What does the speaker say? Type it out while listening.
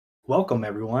welcome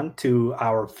everyone to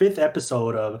our fifth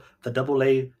episode of the Double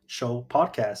A Show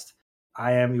podcast.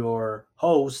 I am your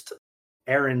host,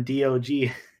 Aaron Dog,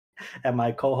 and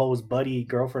my co-host, buddy,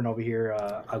 girlfriend over here,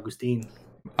 Augustine.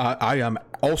 I am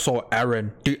also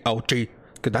Aaron Dog,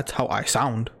 because that's how I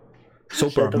sound.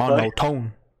 Super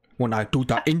monotone when I do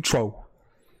the intro.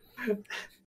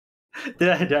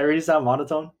 Did I really sound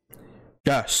monotone?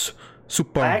 Yes,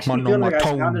 super I actually monotone. feel like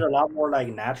I sounded a lot more like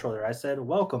natural there. I said,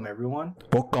 "Welcome everyone."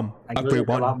 Welcome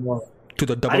everyone to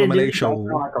the I Double didn't A do sound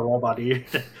Show. like a robot, dude.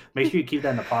 Make sure you keep that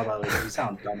in the pod, by the way. You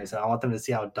sound dumb. I want them to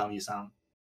see how dumb you sound.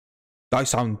 I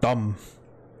sound dumb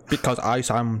because I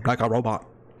sound like a robot.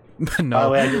 By the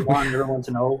No, way, I just want everyone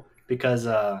to know because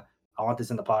I want this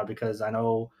in the pod because I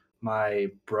know my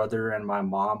brother and my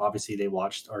mom, obviously they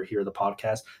watched or hear the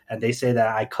podcast and they say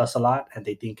that I cuss a lot and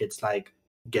they think it's like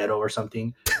ghetto or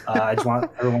something. I just want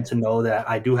everyone to know that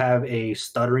I do have a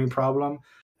stuttering problem.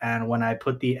 And when I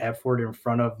put the F word in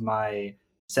front of my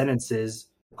sentences,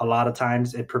 a lot of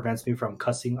times it prevents me from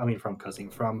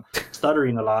from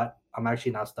stuttering a lot. I'm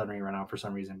actually not stuttering right now for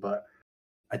some reason, but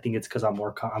I think it's because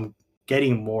I'm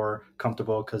getting more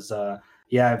comfortable because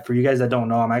for you guys that don't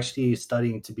know, I'm actually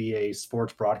studying to be a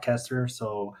sports broadcaster,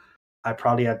 so I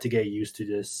probably have to get used to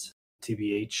this,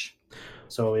 TBH.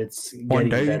 So it's one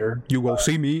getting day better. you will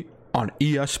see me on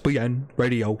ESPN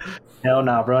radio. Hell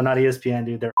no, bro, not ESPN,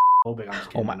 dude. They're phobic. I'm just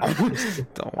Oh kidding. my!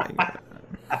 Oh my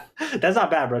God. That's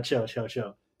not bad, bro. Chill.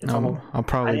 It's I'll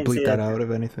probably didn't bleep say that that. out if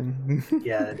anything.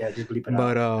 yeah, just bleep it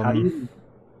But out. How do you?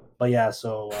 But yeah,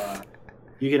 so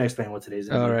you can explain what today's.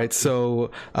 All right,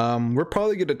 so we're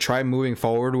probably going to try moving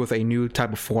forward with a new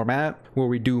type of format where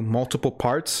we do multiple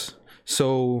parts.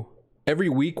 So every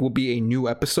week will be a new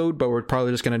episode, but we're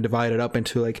probably just going to divide it up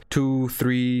into like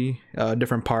 2-3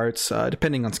 different parts,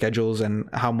 depending on schedules and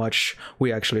how much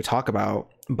we actually talk about.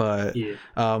 But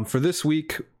for this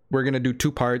week, we're going to do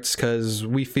 2 parts because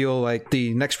we feel like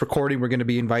the next recording, we're going to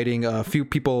be inviting a few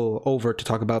people over to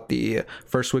talk about the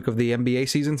first week of the NBA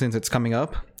season since it's coming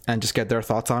up and just get their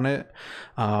thoughts on it.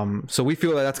 So we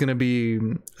feel that that's going to be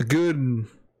a good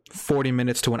 40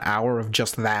 minutes to an hour of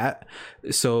just that.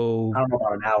 So I don't know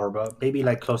about an hour, but maybe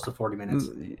like close to 40 minutes.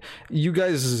 You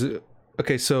guys,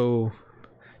 okay, so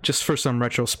just for some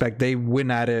retrospect, they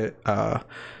went at it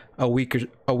a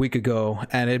week ago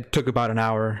and it took about an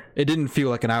hour. It didn't feel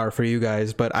like an hour for you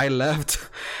guys, but I left.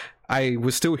 I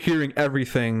was still hearing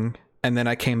everything and then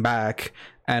I came back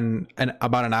and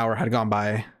about an hour had gone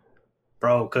by.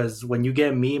 Bro, because when you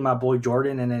get me, my boy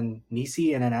Jordan, and then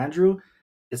Nisi, and then Andrew,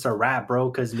 it's a wrap,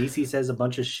 bro, because Nisi says a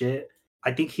bunch of shit.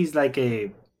 I think he's like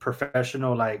a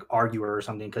professional like arguer or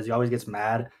something because he always gets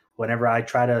mad whenever I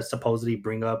try to supposedly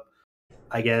bring up,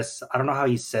 I guess, I don't know how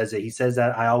he says it. He says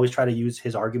that I always try to use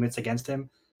his arguments against him,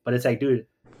 but it's like, dude,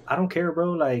 I don't care,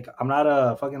 bro. Like, I'm not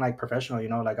a fucking like professional, you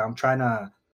know? Like, I'm trying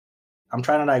to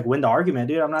like win the argument,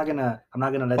 dude. I'm not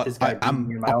gonna let this guy.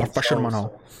 I'm a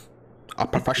professional. A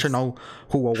professional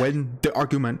who will win the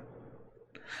argument.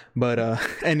 But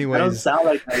anyways, I don't sound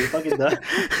like that. You fucking does.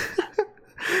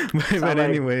 but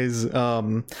anyways,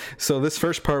 so this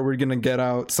first part we're gonna get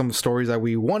out some stories that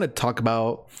we want to talk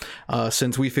about,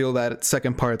 since we feel that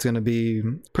second part's gonna be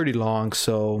pretty long.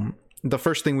 So the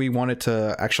first thing we wanted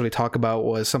to actually talk about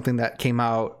was something that came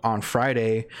out on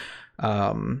Friday,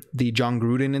 the Jon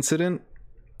Gruden incident.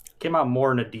 Came out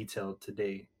more in detail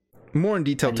today.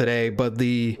 But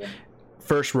the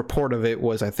first report of it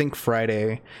was, I think,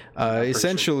 Friday.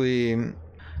 Essentially,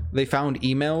 they found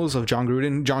emails of Jon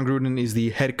Gruden. Jon Gruden is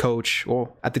the head coach.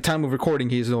 Well, at the time of recording,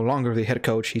 he is no longer the head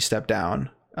coach. He stepped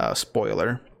down.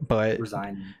 Spoiler, but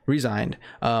resigned.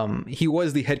 He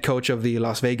was the head coach of the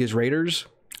Las Vegas Raiders,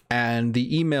 and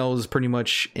the emails pretty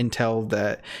much entailed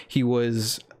that he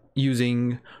was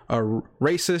using a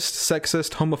racist,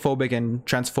 sexist, homophobic, and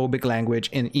transphobic language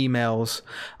in emails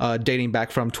dating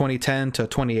back from 2010 to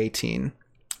 2018.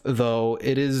 Though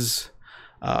it is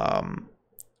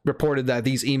reported that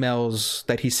these emails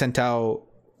that he sent out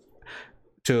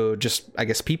to just, I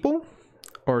guess, people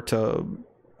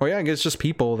just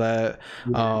people that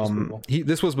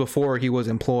this was before he was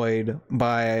employed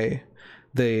by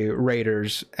the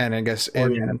Raiders and I guess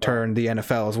in turn the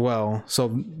NFL as well.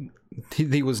 So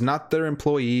he was not their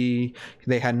employee.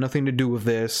 They had nothing to do with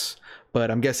this,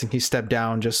 but I'm guessing he stepped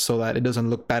down just so that it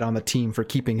doesn't look bad on the team for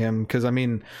keeping him. Because, I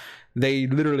mean, they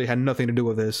literally had nothing to do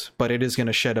with this, but it is going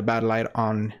to shed a bad light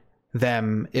on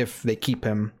them if they keep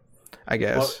him, I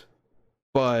guess.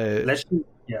 But,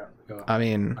 I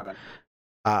mean,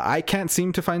 I can't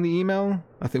seem to find the email.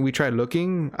 I think we tried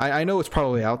looking. I know it's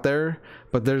probably out there,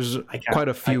 but there's quite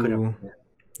a few.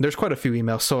 There's quite a few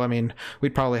emails, so I mean,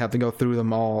 we'd probably have to go through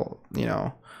them all, you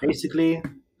know. Basically,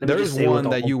 There is one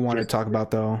that you want to talk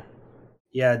about though.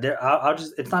 Yeah, I'll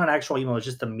just. It's not an actual email; it's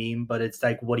just a meme, but it's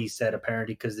like what he said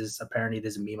apparently, because this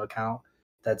meme account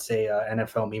that's a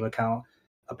NFL meme account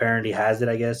apparently has it.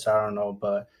 I guess I don't know,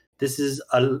 but this is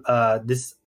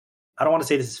this. I don't want to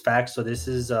say this is fact, so this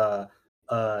is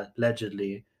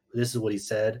allegedly. This is what he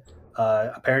said.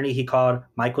 Apparently, he called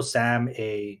Michael Sam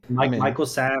Michael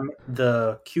Sam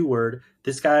the Q word.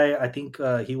 This guy, I think,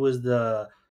 he was the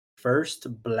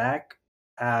first black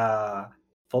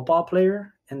football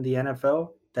player in the NFL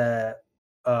that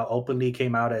openly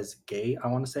came out as gay, I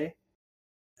want to say.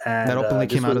 And that openly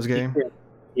came out as gay?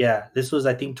 Yeah, this was,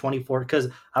 I think, 2014, because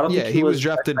I don't think he was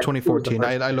drafted 2014.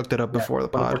 I looked it up before the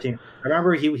pod. I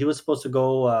remember he was supposed to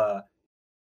go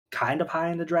kind of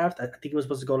high in the draft. I think he was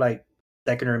supposed to go like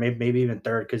second or maybe even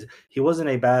third, because he wasn't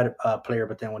a bad player,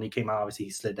 but then when he came out, obviously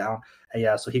he slid down. And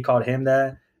yeah, so he called him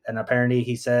that, and apparently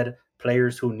he said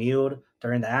players who kneeled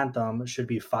during the anthem should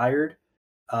be fired.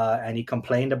 And he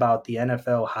complained about the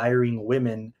NFL hiring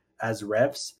women as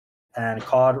refs, and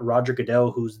called Roger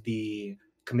Goodell, who's the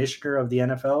commissioner of the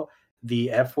NFL,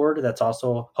 the F word, that's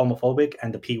also homophobic,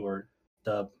 and the P word.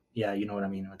 Yeah, you know what I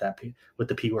mean with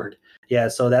the P word. Yeah,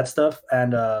 so that stuff.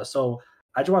 And so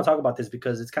I just want to talk about this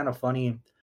because it's kind of funny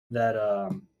that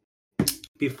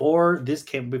before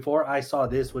I saw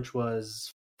this, which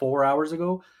was 4 hours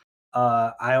ago,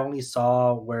 I only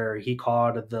saw where he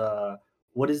called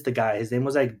what is the guy? His name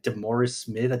was like DeMaurice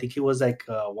Smith. I think he was like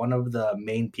one of the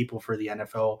main people for the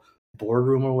NFL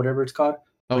boardroom or whatever it's called.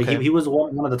 Okay. He was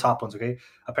one of the top ones. Okay.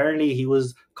 Apparently he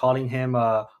was calling him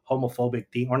homophobic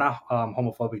thing, or not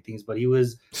homophobic things, but he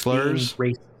was slurs.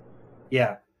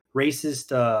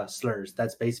 Racist slurs.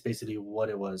 That's basically what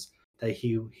it was that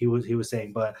he was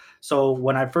saying. But so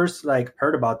when I first like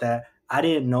heard about that, I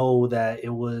didn't know that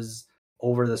it was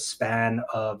over the span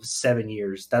of 7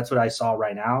 years. That's what I saw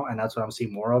right now, and that's what I'm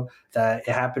seeing more of. That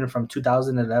it happened from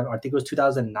 2011, I think it was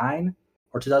 2009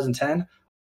 or 2010,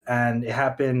 and it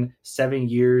happened 7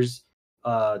 years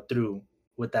through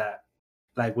with that,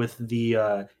 like with the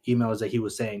emails that he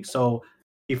was saying. So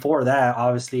before that,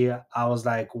 obviously, I was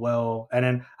like, well, and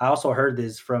then I also heard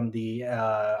this from the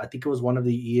I think it was one of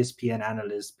the ESPN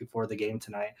analysts before the game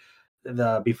tonight,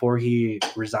 before he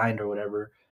resigned or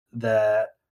whatever, that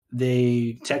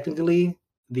they technically,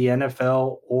 the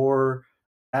NFL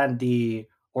and the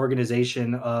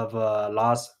organization of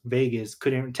Las Vegas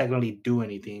couldn't technically do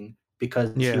anything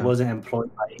because he wasn't employed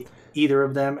by either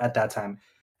of them at that time.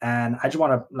 And I just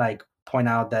want to like point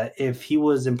out that if he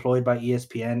was employed by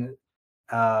ESPN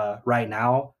right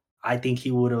now, I think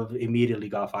he would have immediately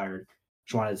got fired.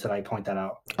 Just wanted to like point that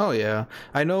out. Oh yeah,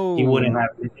 I know he wouldn't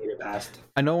have made it past.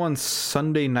 I know on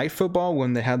Sunday Night Football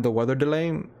when they had the weather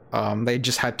delay, they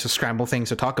just had to scramble things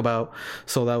to talk about.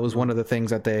 So that was one of the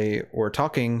things that they were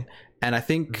talking. And I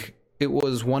think it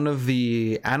was one of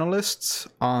the analysts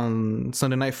on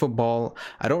Sunday Night Football.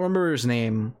 I don't remember his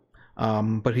name,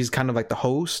 but he's kind of like the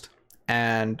host.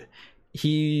 And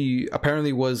he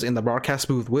apparently was in the broadcast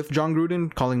booth with Jon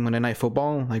Gruden calling Monday Night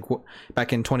Football, like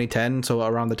back in 2010. So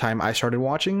around the time I started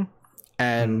watching.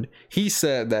 And he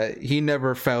said that he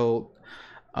never felt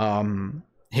him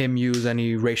use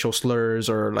any racial slurs,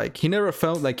 or like he never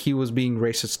felt like he was being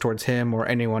racist towards him or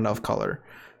anyone of color,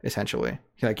 essentially.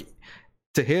 Like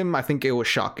to him, I think it was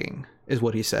shocking is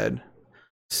what he said.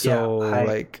 So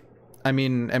I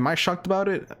mean, am I shocked about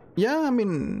it? Yeah, I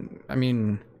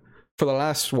mean for the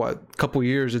last couple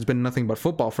years it's been nothing but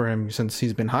football for him since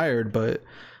he's been hired, but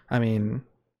I mean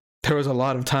there was a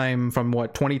lot of time from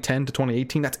 2010 to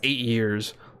 2018. That's 8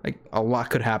 years. Like a lot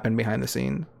could happen behind the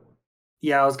scenes.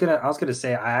 Yeah, I was gonna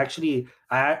say I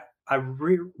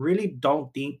really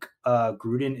don't think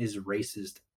Gruden is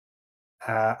racist.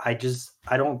 I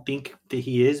don't think that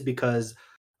he is, because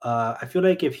I feel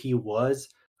like if he was,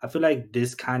 I feel like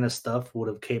this kind of stuff would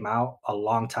have came out a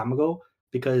long time ago,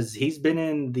 because he's been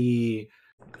in the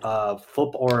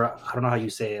football, or I don't know how you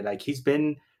say it, like he's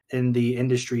been in the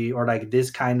industry, or like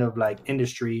this kind of like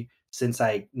industry since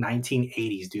like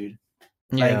 1980s, dude.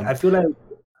 Yeah, like I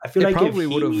feel like it probably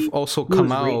would have also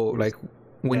come out racist, like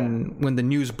when the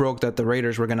news broke that the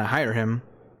Raiders were gonna hire him.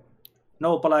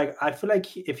 No, but like I feel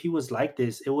like if he was like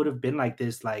this, it would have been like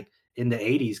this like in the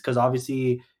 80s, because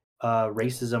obviously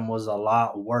racism was a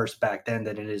lot worse back then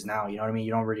than it is now. You know what I mean?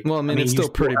 You don't really. Well, I mean it's still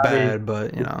pretty bad,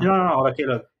 but you know. No. Okay,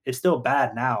 look, it's still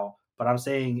bad now, but I'm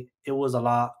saying it was a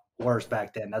lot worse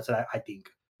back then. That's what I think.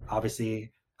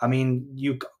 Obviously, I mean,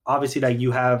 you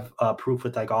have proof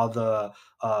with like all the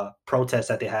protests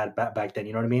that they had back then.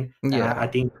 You know what I mean? Yeah. And I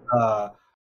think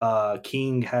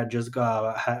King had just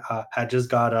got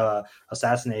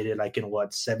assassinated like in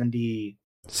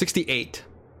 68.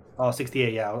 Oh,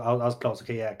 68. Yeah, I was close.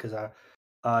 Okay, yeah, because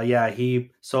yeah,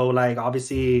 so like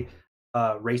obviously,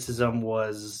 racism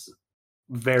was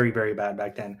very very bad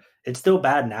back then. It's still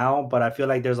bad now, but I feel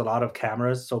like there's a lot of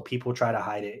cameras, so people try to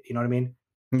hide it. You know what I mean?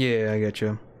 Yeah, I get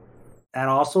you. And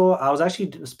also, I was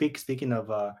actually speaking of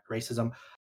racism,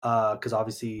 because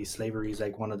obviously slavery is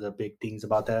like one of the big things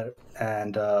about that,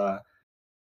 and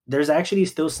there's actually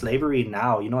still slavery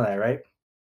now. You know that, right?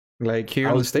 Like here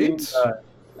I in the was reading, States?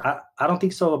 I don't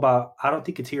think so about I don't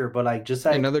think it's here, but like just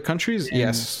In like other countries, in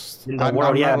yes. in the I'm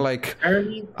world, yeah. not like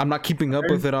Apparently, I'm not keeping up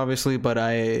with apparently it, obviously, but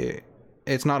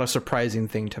it's not a surprising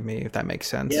thing to me, if that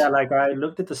makes yeah, sense. like I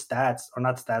looked at the stats, or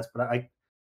not stats, but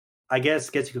I guess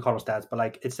you could call them stats, but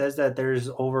like it says that there's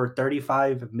over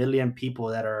 35 million people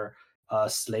that are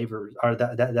slavers, or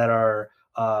that are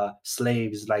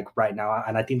slaves like right now.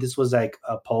 And I think this was like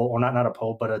a poll, or not a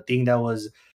poll, but a thing that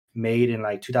was made in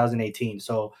like 2018.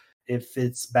 So if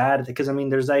it's bad, because I mean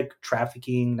there's like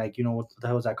trafficking, like what the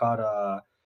hell is that called?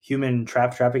 Human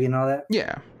trafficking and all that.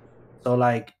 Yeah. So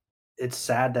like it's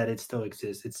sad that it still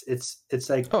exists. It's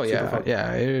like Oh super yeah, fucked.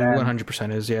 yeah. It And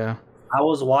 100% is, yeah. I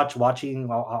was watching,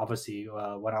 well, obviously,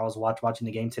 when I was watching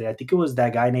the game today. I think it was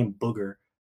that guy named Booger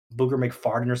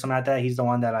McFarden or something like that. He's the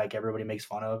one that like everybody makes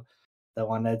fun of, the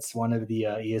one that's one of the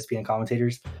ESPN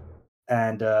commentators,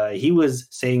 and he was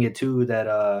saying it too, that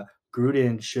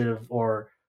Gruden should have, or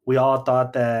we all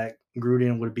thought that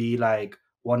Gruden would be like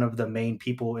one of the main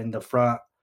people in the front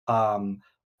um,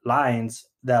 lines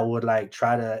that would like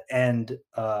try to end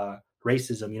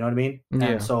racism. You know what I mean? And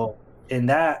Yeah. so in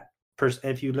that,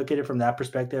 if you look at it from that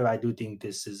perspective, I do think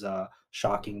this is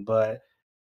shocking. But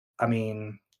I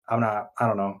mean, I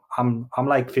don't know. I'm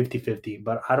like 50-50,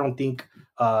 but I don't think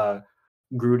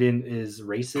Gruden is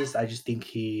racist. I just think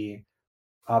he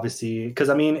obviously, because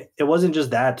I mean, it wasn't just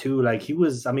that too. Like he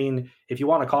was, I mean, if you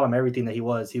want to call him everything that he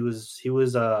was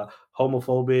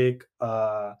homophobic,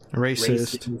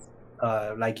 Racist.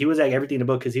 racist, like he was like everything in the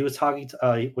book, because he was talking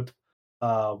to what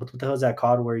the hell is that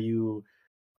called, where you,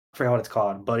 I forgot what it's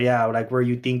called, but yeah, like where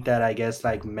you think that, I guess,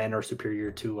 like men are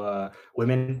superior to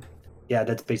women. Yeah,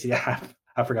 that's basically I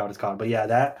forgot what it's called, but yeah,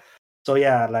 that. So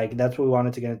yeah, like that's what we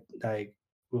wanted to get, like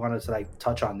we wanted to like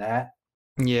touch on that.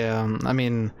 Yeah, I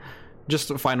mean,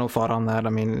 just a final thought on that. I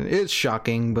mean, it's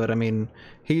shocking, but I mean,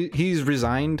 he's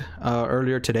resigned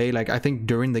earlier today. Like I think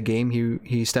during the game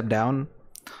he stepped down.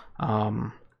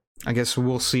 I guess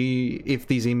we'll see if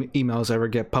these emails ever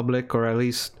get public, or at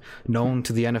least known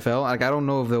to the NFL. Like I don't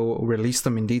know if they'll release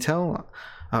them in detail.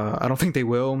 I don't think they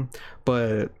will,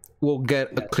 but we'll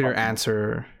get a clear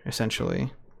answer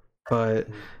essentially. But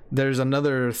there's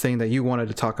another thing that you wanted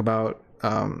to talk about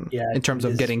in terms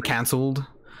of getting canceled,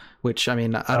 which I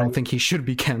mean, I don't think he should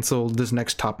be canceled. This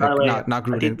next topic, not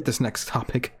Gruden. This next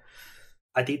topic.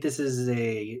 I think this is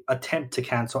a attempt to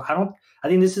cancel. I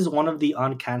think this is one of the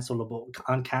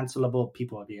uncancelable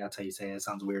people. Yeah, that's how you say it. It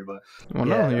sounds weird, but well,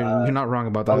 yeah, no, you're not wrong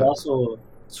about that. I was also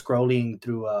scrolling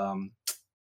through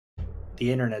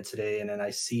the internet today, and then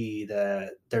I see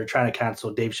that they're trying to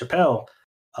cancel Dave Chappelle,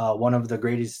 one of the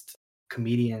greatest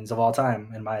comedians of all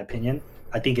time, in my opinion.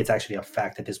 I think it's actually a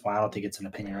fact at this point. I don't think it's an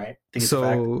opinion, right? I think it's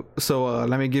a fact.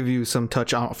 Let me give you some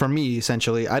touch on. For me,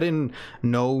 essentially, I didn't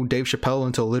know Dave Chappelle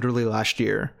until literally last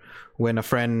year, when a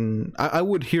friend, I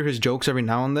would hear his jokes every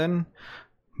now and then,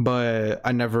 but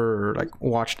I never like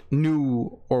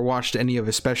knew or watched any of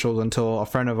his specials until a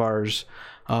friend of ours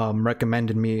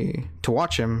recommended me to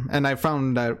watch him, and I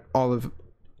found that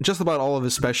just about all of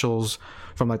his specials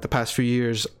from like the past few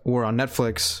years were on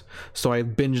Netflix, so I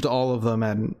binged all of them,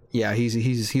 and yeah, he's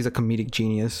a comedic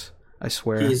genius, I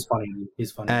swear. He's funny.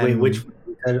 And wait, which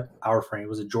our friend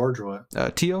was it, George or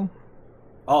what? Tio?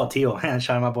 Oh, Tio. Shout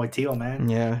out my boy Tio, man.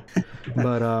 Yeah.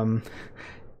 But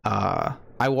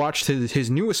I watched his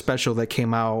newest special that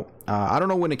came out. I don't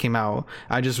know when it came out.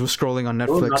 I just was scrolling on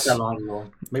Netflix. It was not that long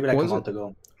ago. Maybe like a month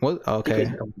ago. What?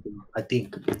 Okay. I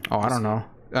think. Oh, I don't know.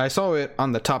 I saw it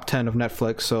on the top 10 of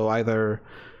Netflix, so either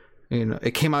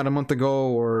it came out a month ago,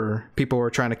 or people were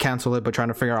trying to cancel it but trying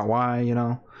to figure out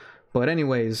why. But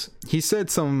anyways, he said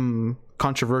some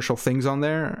controversial things on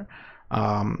there,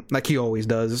 like he always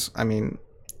does. I mean,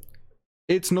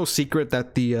 it's no secret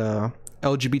that the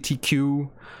LGBTQ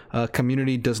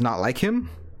community does not like him,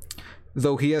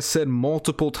 though he has said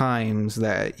multiple times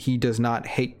that he does not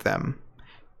hate them.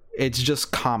 It's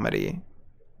just comedy.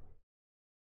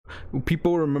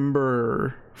 People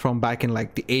remember from back in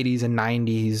like the 80s and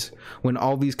 90s when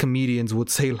all these comedians would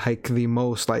say like the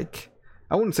most, like,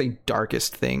 I wouldn't say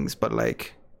darkest things, but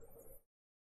like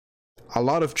a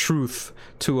lot of truth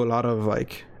to a lot of,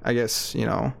 like, I guess,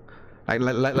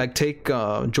 Like take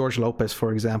George Lopez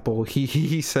for example.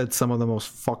 He said some of the most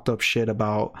fucked up shit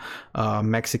about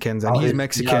Mexicans, and he's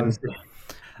Mexican.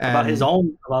 About his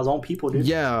own people, dude.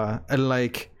 Yeah, and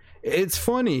like it's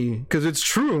funny because it's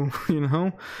true, you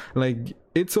know. Like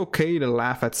it's okay to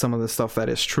laugh at some of the stuff that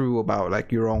is true about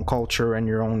like your own culture and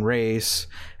your own race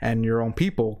and your own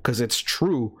people because it's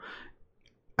true.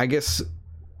 I guess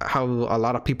how a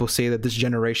lot of people say that this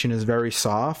generation is very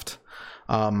soft.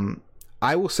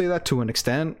 I will say that to an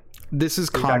extent. This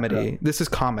is comedy. This is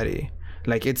comedy.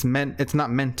 Like it's not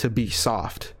meant to be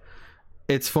soft.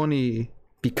 It's funny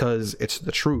because it's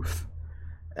the truth.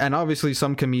 And obviously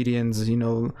some comedians, you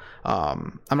know,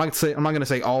 I'm not gonna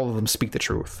say all of them speak the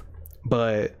truth,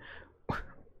 but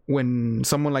when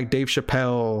someone like Dave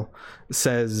Chappelle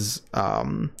says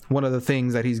one of the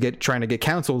things that he's trying to get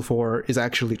canceled for is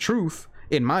actually truth,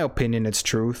 in my opinion, it's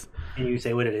truth. Can you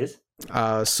say what it is?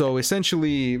 So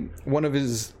essentially,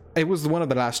 it was one of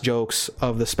the last jokes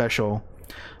of the special.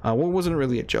 Well, it wasn't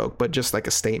really a joke, but just like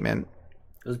a statement.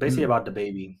 It was basically about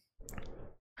DaBaby.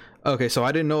 Okay, so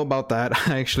I didn't know about that.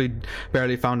 I actually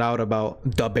barely found out about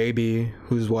DaBaby,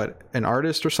 who's an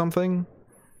artist or something.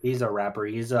 He's a rapper.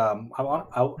 He's I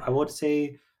would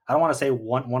say, I don't want to say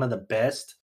one of the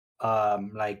best,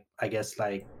 like I guess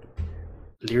like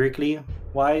lyrically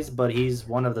wise, but he's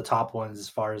one of the top ones as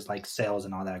far as like sales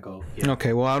and all that go. Yeah.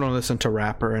 Okay, well I don't listen to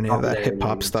rap or any of that hip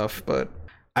hop stuff, but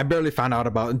I barely found out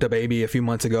about DaBaby a few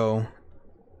months ago.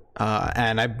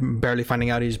 And I'm barely finding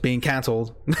out he's being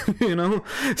canceled. You know,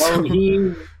 well,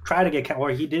 he tried to get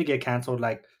he did get canceled.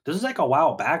 Like this was like a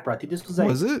while back, bro. I think this was like,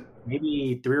 was it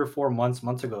maybe 3 or 4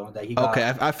 months ago that he got.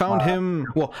 Okay, I found him.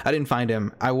 Well, I didn't find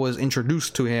him. I was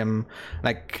introduced to him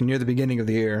like near the beginning of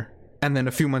the year, and then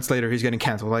a few months later he's getting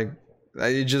canceled. Like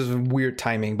it's just weird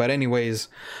timing. But anyways,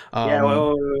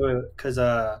 yeah, because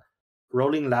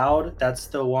Rolling Loud, that's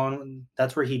the one.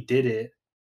 That's where he did it,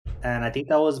 and I think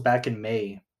that was back in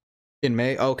May. In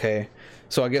May, okay.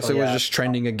 So I guess it was just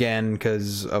trending again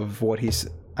because of what he's.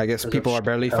 I guess people are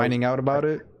barely finding out about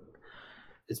it.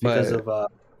 It's because of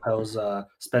Chappelle's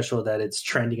special that it's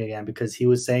trending again, because he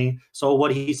was saying. So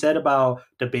what he said about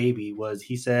DaBaby was,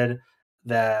 he said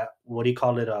that, what do you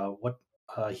call it?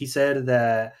 He said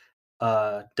that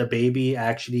DaBaby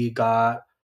actually got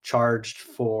charged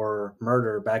for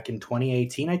murder back in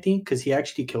 2018, I think, because he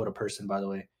actually killed a person. By the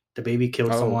way, DaBaby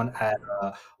killed someone at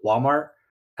Walmart.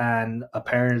 And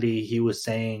apparently he was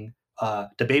saying,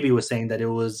 DaBaby was saying that it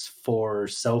was for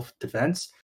self-defense.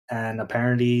 And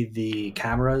apparently the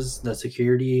cameras, the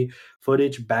security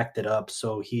footage backed it up.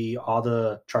 So all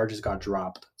the charges got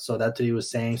dropped. So that's what he was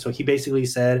saying. So he basically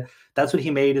said, that's what he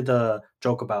made the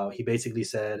joke about. He basically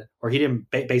said, or he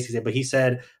didn't basically say, but he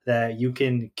said that you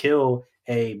can kill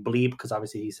a bleep, because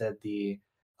obviously he said the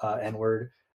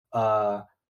N-word. Nowadays,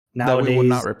 that we will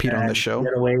not repeat on the show.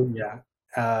 Get away,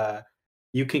 yeah.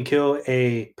 You can kill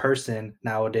a person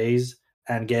nowadays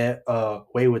and get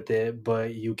away with it,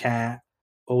 but you can't.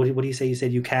 What do you say? You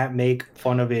said you can't make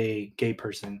fun of a gay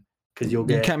person because you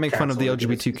can't make fun of the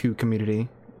LGBTQ community,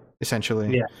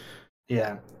 essentially.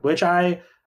 Yeah. Which I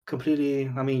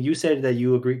completely. I mean, you said that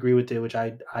you agree with it, which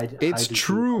It's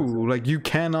true. Like you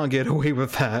cannot get away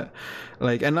with that.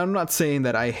 Like, and I'm not saying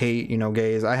that I hate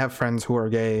gays. I have friends who are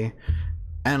gay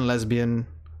and lesbian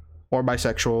or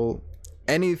bisexual.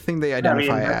 Anything they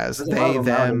identify as, they,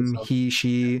 them, he,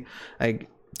 she, like,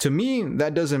 to me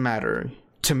that doesn't matter.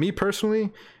 To me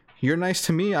personally, you're nice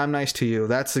to me, I'm nice to you.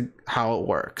 That's how it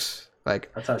works.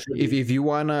 Like, if you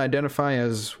want to identify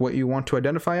as what you want to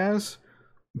identify as,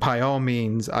 by all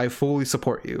means, I fully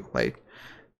support you. Like,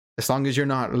 as long as you're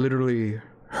not literally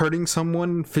hurting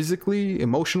someone physically,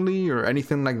 emotionally, or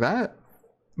anything like that,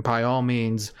 by all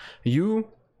means, you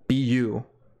be you.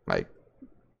 Like,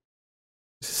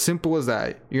 simple as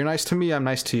that. You're nice to me, I'm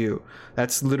nice to you.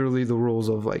 That's literally the rules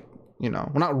of, like,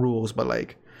 well, not rules, but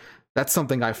like that's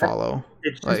something I follow.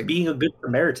 It's just like being a good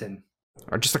Samaritan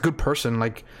or just a good person.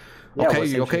 Like, okay,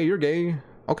 you're gay.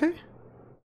 Okay,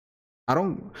 I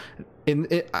don't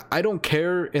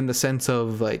care in the sense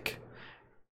of like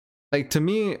to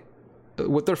me,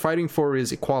 what they're fighting for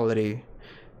is equality.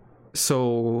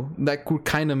 So that could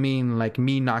kind of mean like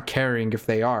me not caring if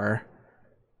they are.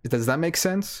 Does that make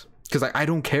sense? Because I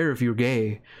don't care if you're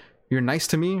gay. You're nice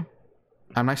to me,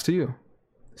 I'm nice to you.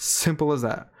 Simple as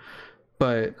that.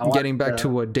 But getting back to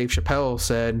what Dave Chappelle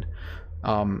said,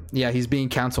 yeah, he's being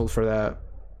canceled for that.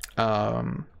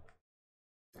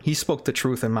 He spoke the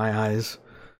truth in my eyes.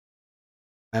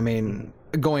 I mean,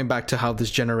 going back to how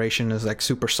this generation is like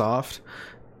super soft,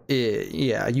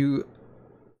 you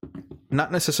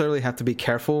not necessarily have to be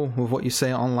careful with what you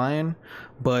say online,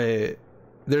 but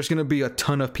there's going to be a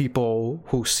ton of people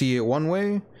who see it one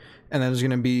way, and then there's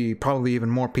going to be probably even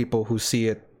more people who see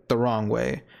it the wrong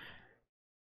way,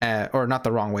 or not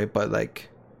the wrong way, but like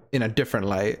in a different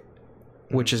light,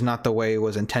 which is not the way it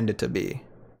was intended to be.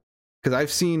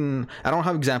 Because I don't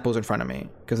have examples in front of me,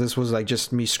 because this was like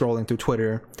just me scrolling through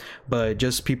Twitter, but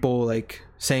just people like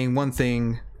saying one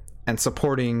thing and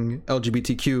supporting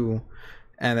LGBTQ,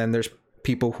 and then there's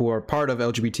people who are part of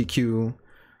LGBTQ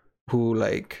who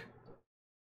like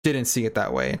didn't see it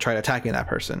that way and tried attacking that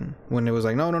person when it was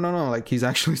like, no, like he's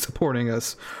actually supporting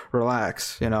us,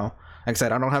 relax, you know. Like I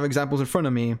said, I don't have examples in front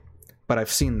of me, but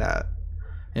I've seen that,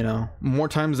 you know, more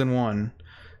times than one.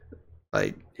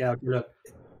 Like, yeah, look,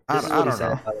 I don't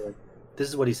know. This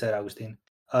is what he said, Augustine.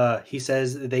 He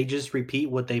says they just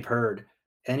repeat what they've heard.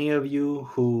 Any of you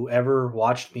who ever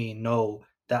watched me know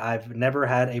that I've never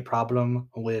had a problem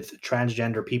with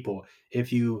transgender people.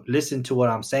 If you listen to what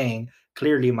I'm saying,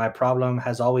 clearly my problem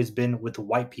has always been with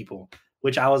white people,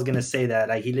 which I was going to say that.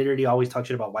 Like, he literally always talks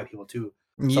shit about white people too.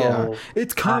 Yeah, so,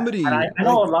 it's comedy. I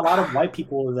know a lot of white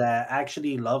people that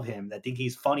actually love him, that think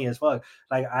he's funny as fuck.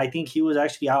 Like, I think he was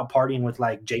actually out partying with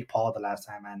like Jake Paul the last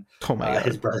time, and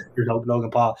his brother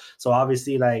Logan Paul. So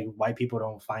obviously, like, white people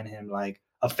don't find him like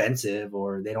offensive,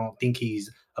 or they don't think he's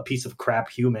a piece of crap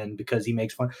human because he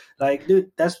makes fun. Like,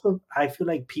 dude, that's what I feel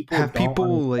like people have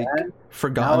like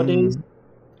forgotten nowadays.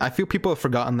 I feel people have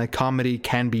forgotten that comedy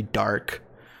can be dark.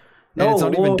 And it's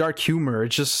not even dark humor.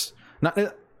 It's just not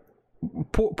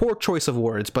poor choice of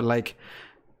words, but like,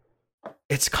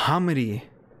 it's comedy.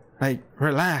 Like,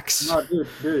 relax. No,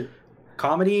 dude.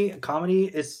 Comedy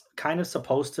is kind of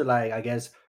supposed to, like, I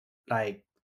guess, like,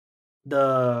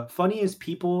 the funniest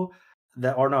people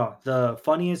the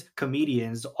funniest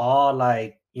comedians all,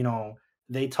 like, you know,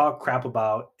 they talk crap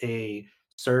about a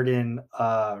certain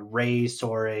race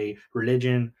or a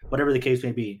religion, whatever the case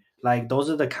may be. Like, those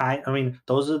are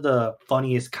the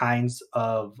funniest kinds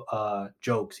of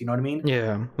jokes, you know what I mean?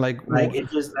 Yeah, like it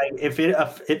just, like, if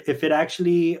it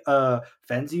actually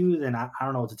offends you, then I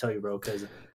don't know what to tell you, bro, because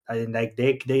like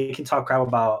they can talk crap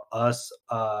about us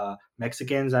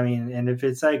Mexicans. I mean, and if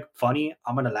it's like funny,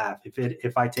 I'm gonna laugh.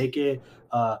 If I take it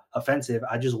offensive,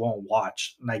 I just won't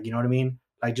watch. Like, you know what I mean?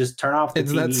 Like, just turn off the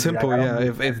it's TV. That simple. Like,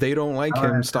 yeah, if they don't like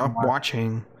him, stop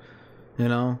watching, you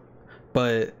know.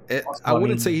 But I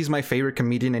wouldn't say he's my favorite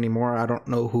comedian anymore. I don't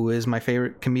know who is my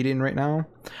favorite comedian right now.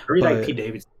 I really like Pete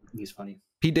Davidson. He's funny.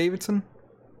 Pete Davidson?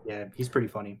 Yeah, he's pretty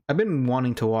funny. I've been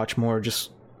wanting to watch more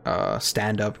just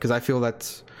stand up, because I feel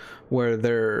that's where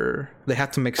they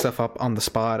have to make stuff up on the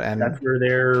spot, and that's where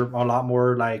they're a lot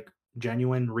more like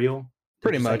genuine, real.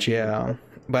 Pretty much, yeah.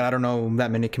 But I don't know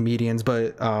that many comedians,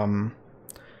 but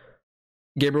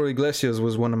Gabriel Iglesias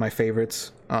was one of my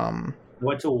favorites.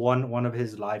 Went to one of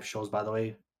his live shows, by the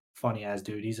way. Funny ass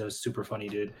dude. He's a super funny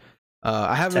dude.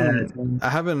 I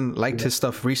haven't liked his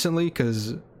stuff recently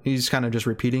because he's kind of just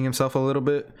repeating himself a little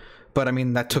bit. But I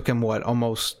mean, that took him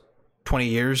almost 20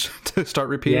 years to start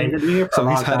repeating. Yeah, so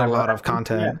he's had a lot of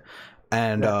content,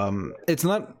 and it's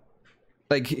not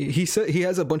like he said he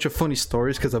has a bunch of funny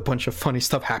stories because a bunch of funny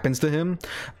stuff happens to him.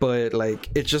 But like,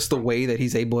 it's just the way that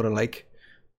he's able to, like,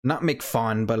 not make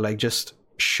fun, but like just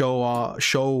show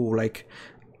like,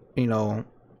 you know,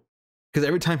 because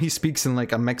every time he speaks in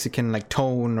like a Mexican like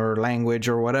tone or language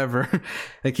or whatever,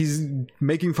 like, he's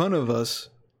making fun of us,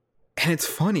 and it's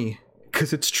funny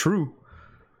because it's true.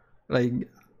 Like,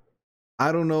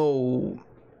 I don't know,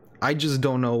 I just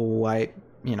don't know why,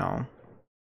 you know,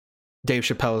 Dave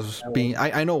Chappelle's being,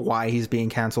 I know why he's being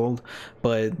canceled,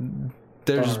 but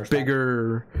there's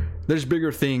bigger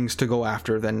things to go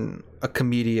after than a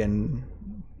comedian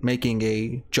making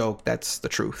a joke that's the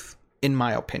truth, in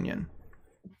my opinion.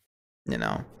 You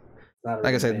know,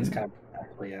 like I said, kind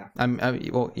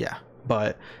of, yeah.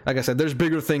 But like I said, there's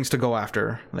bigger things to go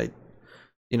after. Like,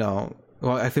 you know,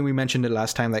 well, I think we mentioned it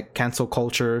last time, like cancel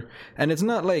culture, and it's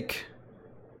not like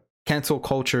cancel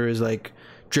culture is like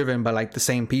driven by like the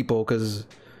same people, because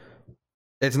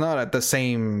it's not at the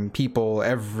same people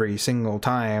every single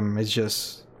time. It's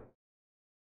just,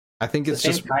 I think it's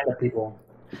just kind of people.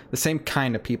 The same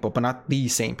kind of people, but not the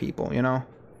same people, you know?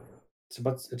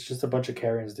 It's just a bunch of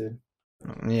Karens, dude.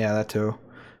 Yeah, that too.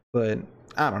 But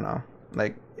I don't know.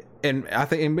 Like, and I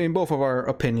think in both of our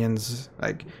opinions,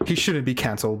 like, he shouldn't be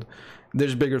canceled.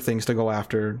 There's bigger things to go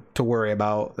after, to worry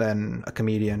about, than a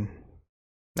comedian.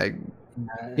 Like,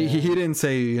 he didn't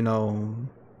say, you know,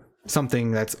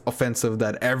 something that's offensive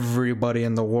that everybody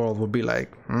in the world would be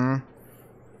like,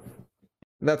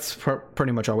 That's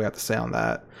pretty much all we have to say on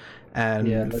that.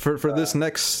 And for this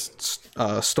next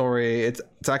story,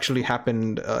 it's actually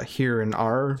happened here in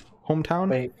our hometown.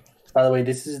 Wait, By the way,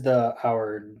 this is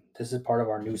part of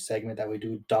our new segment that we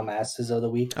do, dumbasses of the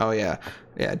week. Oh yeah,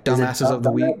 dumbasses of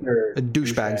the week,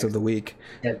 douchebags of the week.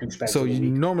 Yeah, douchebags. So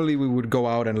normally we would go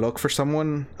out and look for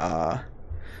someone.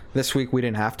 This week we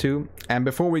didn't have to. And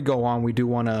before we go on, we do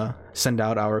want to send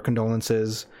out our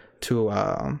condolences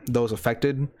to those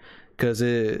affected, because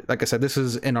like I said, this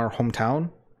is in our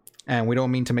hometown. And we don't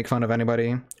mean to make fun of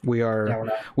anybody. We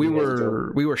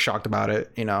were shocked about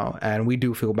it, and we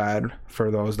do feel bad for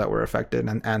those that were affected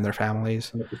and their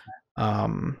families.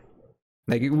 100%.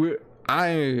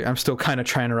 I'm still kind of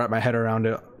trying to wrap my head around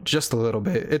it just a little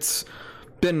bit. It's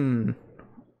been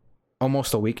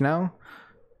almost a week now,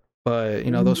 but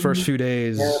those first few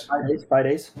days. Yeah, 5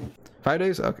 days. 5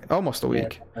 days? Okay, almost a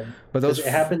week. Yeah, but it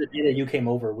happened the day that you came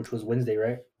over, which was Wednesday,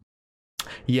 right?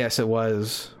 Yes, it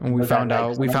was. And we found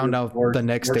out the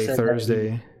next day,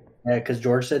 Thursday. Yeah, because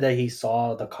George said that he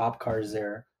saw the cop cars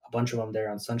there, a bunch of them there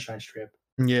on Sunshine Strip.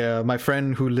 Yeah, my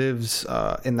friend who lives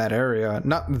in that area,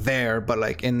 not there, but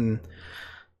like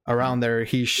around there,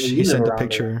 he sent a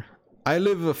picture. There. I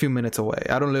live a few minutes away.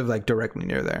 I don't live like directly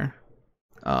near there.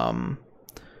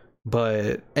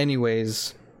 But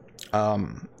anyways,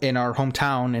 in our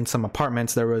hometown, in some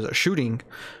apartments, there was a shooting.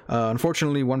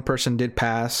 Unfortunately, one person did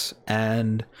pass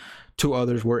and 2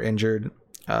 others were injured.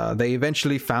 They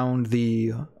eventually found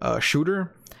the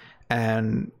shooter,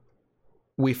 and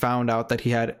we found out that he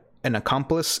had an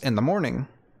accomplice in the morning,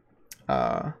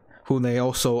 who they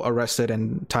also arrested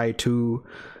and tied to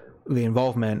the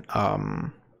involvement.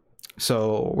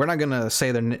 So we're not gonna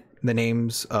say the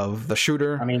names of the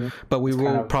shooter. I mean, but we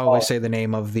will probably say the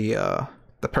name of the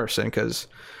person, because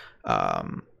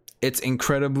it's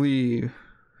incredibly,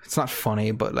 it's not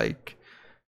funny, but like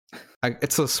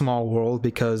it's a small world,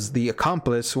 because the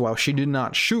accomplice, while she did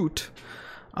not shoot,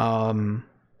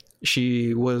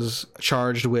 she was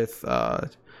charged with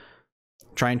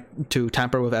trying to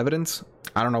tamper with evidence.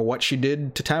 I don't know what she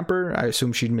did to tamper. I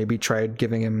assume she maybe tried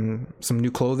giving him some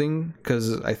new clothing,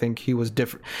 because I think he was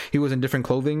different. He was in different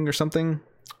clothing or something.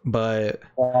 But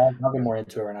I'll get more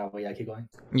into it right now. But yeah, keep going.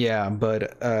 Yeah,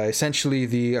 but essentially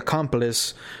the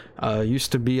accomplice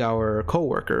used to be our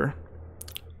coworker.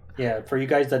 Yeah, for you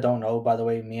guys that don't know, by the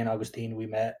way, me and Augustine, we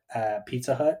met at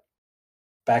Pizza Hut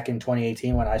back in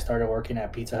 2018 when I started working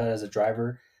at Pizza Hut as a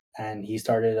driver, and he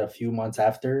started a few months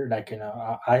after. Like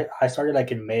I started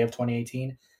like in May of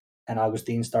 2018, and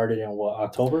Augustine started in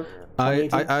October.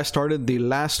 I started the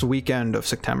last weekend of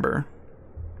September.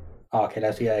 Okay,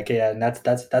 and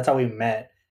that's how we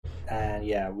met, and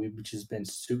yeah, we've just been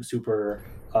super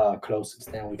close since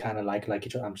then. We kind of like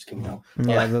each other. I'm just kidding. No.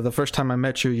 Yeah, the first time I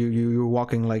met you, you were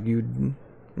walking like you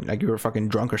were fucking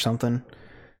drunk or something.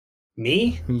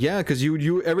 Me? Yeah, because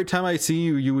you every time I see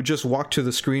you, you would just walk to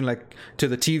the screen, like to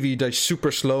the TV, like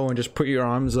super slow, and just put your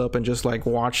arms up and just like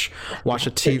watch the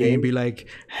TV and be like,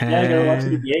 hey. Yeah, I gotta watch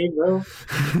the game, bro.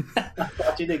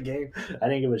 Watching the game. I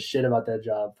didn't give a shit about that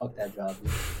job. Fuck that job.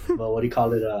 But what do you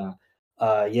call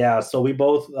it? Yeah. So we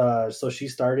both. So she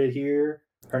started here.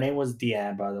 Her name was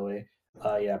Deanne, by the way.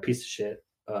 Yeah, piece of shit.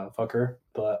 Fuck her.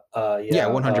 But yeah.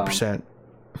 100%.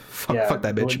 Fuck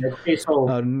that bitch. Okay, so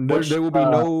there will be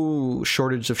no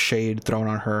shortage of shade thrown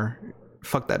on her.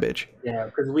 Fuck that bitch. Yeah,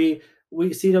 because we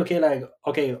see,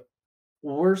 okay,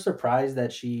 we're surprised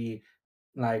that she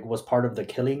like was part of the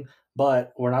killing,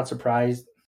 but we're not surprised.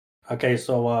 Okay,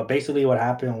 so basically what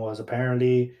happened was,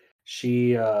 apparently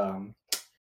she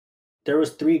there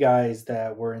was 3 guys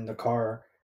that were in the car,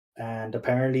 and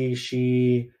apparently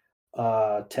she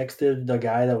texted the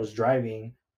guy that was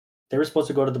driving. They were supposed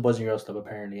to go to the Boys and Girls Club,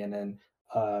 apparently, and then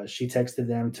she texted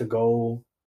them to go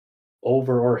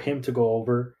over, or him to go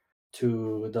over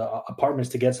to the apartments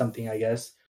to get something, I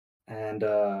guess. And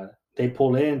they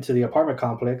pull into the apartment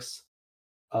complex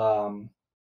to,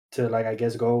 like, I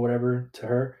guess, go or whatever to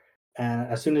her. And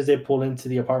as soon as they pull into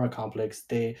the apartment complex,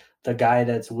 the guy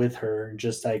that's with her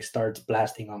just like starts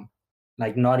blasting them,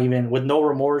 like not even with no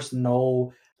remorse,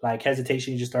 no like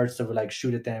hesitation. He just starts to like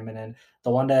shoot at them, and then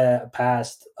the one that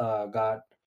passed got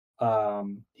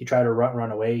he tried to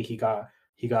run away. He got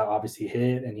obviously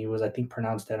hit, and he was, I think,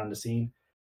 pronounced dead on the scene.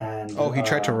 And he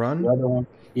tried to run. The other one,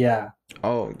 yeah.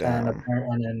 Oh damn.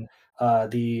 And then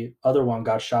the other one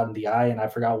got shot in the eye, and I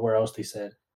forgot where else they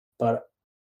said, but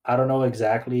I don't know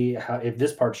exactly if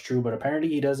this part's true, but apparently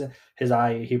he doesn't. His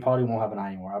eye, he probably won't have an eye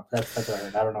anymore. That's what I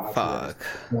heard. I don't know how. Fuck.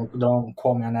 Don't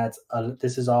quote me on that.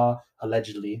 This is all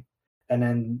allegedly. And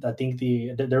then I think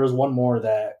there was one more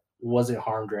that wasn't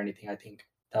harmed or anything. I think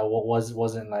that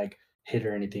wasn't like hit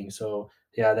or anything. So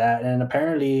yeah, that. And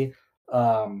apparently,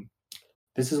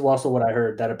 this is also what I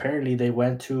heard, that apparently they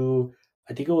went to,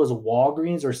 I think it was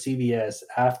Walgreens or CVS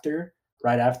after,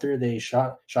 right after they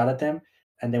shot at them,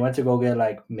 and they went to go get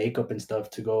like makeup and stuff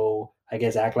to go, I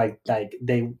guess, act like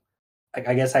they,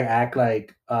 I guess, like act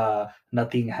like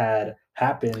nothing had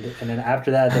happened, and then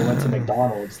after that they went to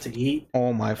McDonald's to eat.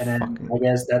 Oh my and then fucking! I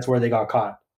guess that's where they got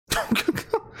caught.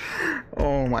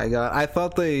 Oh my god! I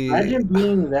thought they. Imagine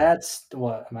being that's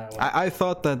what I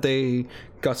thought that they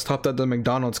got stopped at the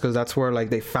McDonald's because that's where like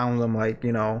they found them, like,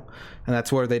 you know, and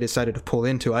that's where they decided to pull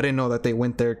into. I didn't know that they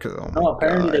went there because no,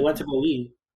 apparently they went to go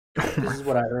eat. This is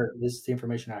what I heard. This is the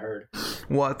information I heard.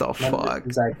 What the fuck?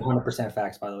 It's like 100%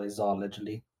 facts, by the way. This is all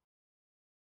allegedly.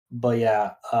 But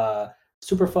yeah,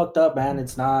 super fucked up, man.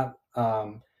 It's not.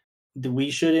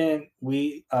 We shouldn't.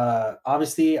 We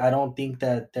obviously, I don't think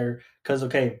that they're, because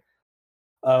okay.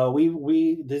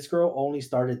 We this girl only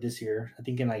started this year, I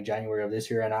think in like January of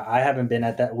this year, and I haven't been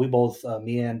at that. We both,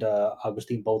 me and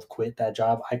Augustine, both quit that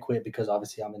job. I quit because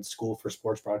obviously I'm in school for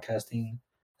sports broadcasting,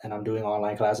 and I'm doing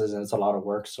online classes, and it's a lot of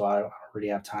work, so I don't really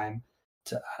have time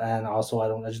to. And also,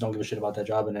 I just don't give a shit about that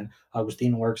job. And then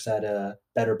Augustine works at a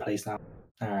better place now.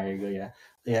 All right, you go.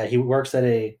 Yeah. He works at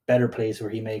a better place where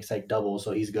he makes like double,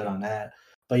 so he's good on that.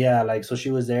 But yeah, like, so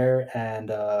she was there, and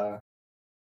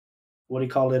what do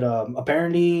you call it?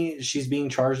 Apparently she's being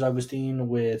charged, Augustine,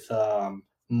 with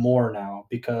more now,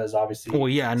 because obviously. Well,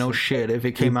 yeah, no shit. If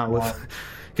it came out with,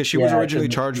 because she was originally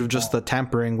charged with just the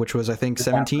tampering, which was I think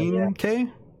 17K.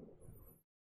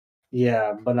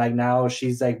 Yeah, but like now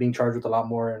she's like being charged with a lot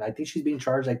more, and I think she's being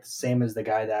charged like the same as the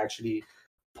guy that actually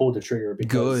pulled the trigger.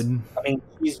 Because, good. I mean,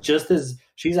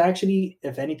 she's actually,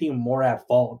 if anything, more at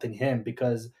fault than him,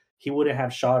 because he wouldn't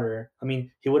have shot her. I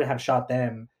mean, he wouldn't have shot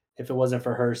them if it wasn't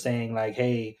for her saying like,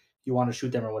 "Hey, you want to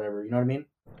shoot them or whatever." You know what I mean?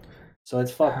 So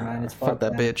it's fucked, man. It's fucked. Fuck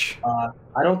that bitch.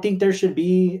 I don't think there should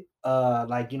be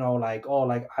like, you know, like, oh,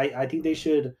 like I think they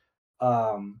should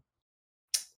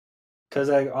because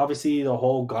like obviously the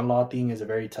whole gun law thing is a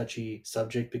very touchy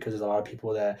subject, because there's a lot of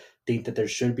people that think that there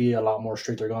should be a lot more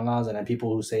stricter gun laws, and then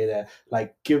people who say that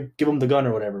like give them the gun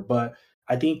or whatever. But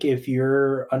I think if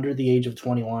you're under the age of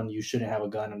 21, you shouldn't have a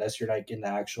gun unless you're like in the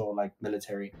actual like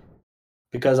military.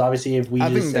 Because obviously, if we, I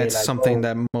think that's like, something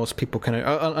that most people can,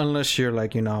 unless you're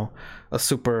like, you know, a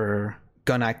super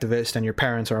gun activist and your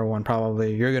parents are one,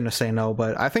 probably you're gonna say no.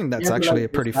 But I think that's actually like,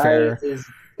 a pretty fair. This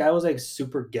guy was like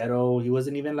super ghetto. He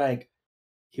wasn't even like,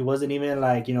 you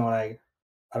know, like,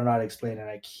 I don't know how to explain it.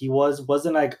 Like he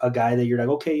wasn't like a guy that you're like,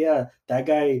 okay, yeah, that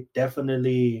guy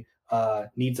definitely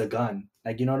needs a gun.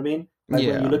 Like, you know what I mean? Like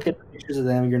when you look at the pictures of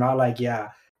them, you're not like, yeah,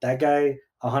 that guy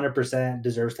 100%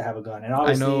 deserves to have a gun. And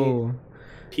obviously, I know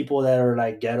people that are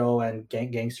like ghetto and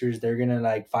gangsters, they're gonna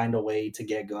like find a way to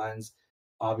get guns,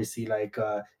 obviously, like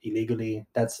illegally.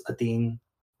 That's a thing,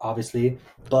 obviously.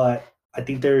 But I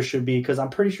think there should be, because I'm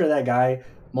pretty sure that guy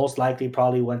most likely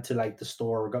probably went to like the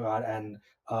store and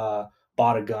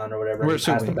bought a gun or whatever. We're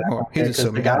assuming. He's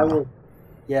assuming.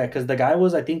 Yeah, because the guy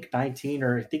was, I think, 19,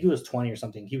 or I think he was 20 or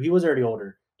something. He was already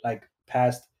older, like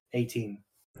past 18.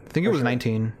 I think it was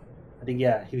 19. I think,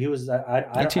 yeah, he was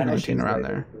 18, 19, around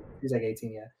there. He's like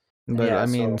 18, yeah. But yeah, I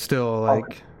mean, still,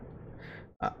 like,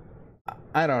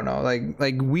 I don't know. Like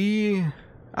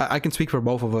I can speak for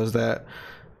both of us that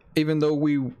even though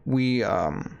we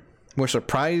were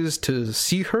surprised to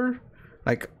see her,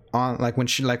 like on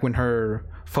when her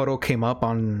photo came up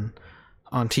on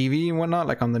TV and whatnot,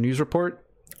 like on the news report,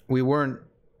 we weren't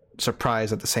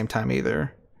surprised at the same time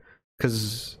either,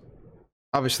 because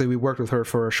obviously we worked with her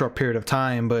for a short period of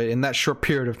time, but in that short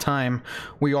period of time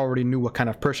we already knew what kind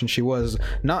of person she was.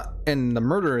 Not in the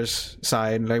murderous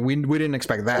side, like we didn't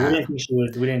expect that. We didn't think she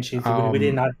would. We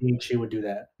did not think she would do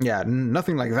that. Yeah,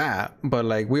 nothing like that, but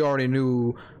like we already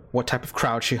knew what type of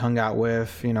crowd she hung out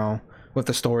with, you know, with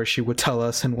the stories she would tell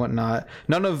us and whatnot.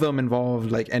 None of them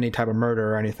involved like any type of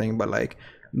murder or anything, but like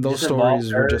those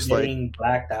stories were just like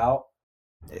blacked out.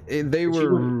 They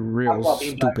were real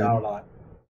stupid. A lot.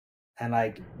 And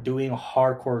like doing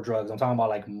hardcore drugs. I'm talking about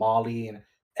like Molly and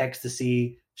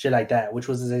ecstasy, shit like that. Which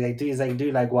was like,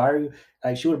 dude, like, why are you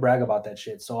like? She would brag about that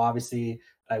shit. So obviously,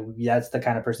 like, that's the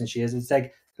kind of person she is. It's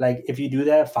like if you do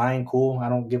that, fine, cool. I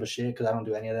don't give a shit because I don't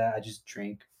do any of that. I just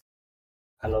drink.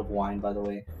 I love wine, by the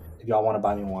way. If y'all want to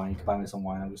buy me wine, you can buy me some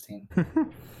wine, Augustine.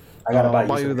 I gotta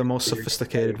buy you the most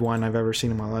sophisticated wine I've ever seen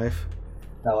in my life.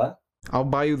 Now what? I'll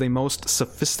buy you the most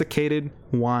sophisticated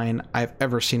wine I've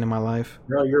ever seen in my life.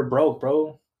 Bro, you're broke,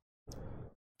 bro.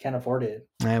 Can't afford it.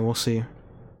 We'll see.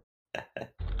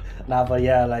 Nah, but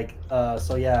yeah, like,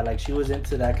 so yeah, like she was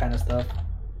into that kind of stuff,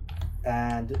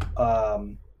 and I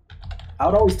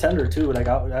would always tell her too. Like,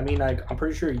 I mean, like, I'm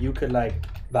pretty sure you could like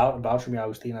vouch for me,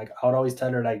 Augustine. Like, I would always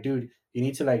tell her, like, dude, you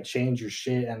need to like change your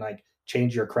shit and like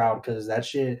change your crowd, because that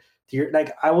shit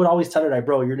like I would always tell her like,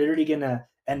 bro, you're literally gonna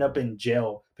end up in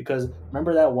jail because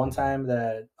remember that one time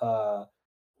that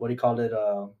what do you call it?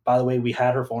 By the way, we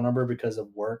had her phone number because of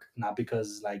work, not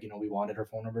because like we wanted her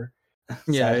phone number.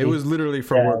 Yeah, it was literally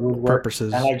for work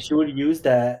purposes. And like she would use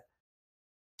that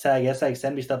to I guess like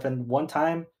send me stuff. And one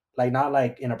time, like not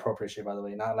like inappropriate shit, by the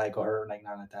way, not like her, like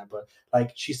not like that, but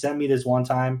like she sent me this one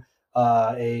time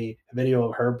a video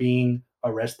of her being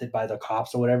arrested by the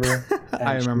cops or whatever. And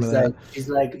I remember that. She's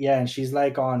like, yeah, and she's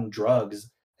like on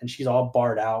drugs and she's all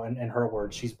barred out. And in her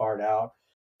words, she's barred out,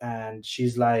 and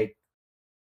she's like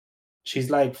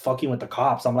fucking with the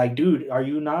cops. I'm like, dude, are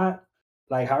you not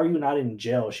like, how are you not in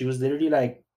jail? She was literally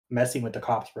like messing with the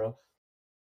cops, bro.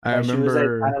 I remember she was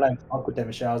like kind of like fuck with them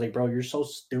and shit. I was like, bro, you're so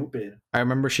stupid. I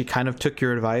remember she kind of took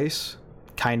your advice,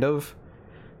 kind of,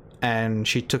 and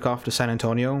she took off to San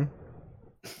Antonio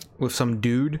with some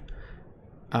dude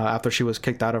after she was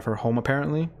kicked out of her home,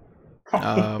 apparently.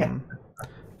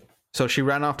 So she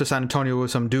ran off to San Antonio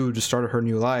with some dude to start her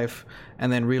new life,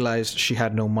 and then realized she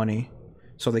had no money.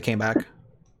 So they came back.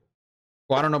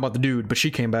 Well, I don't know about the dude, but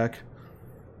she came back.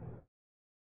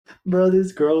 Bro,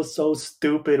 this girl's so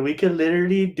stupid. We could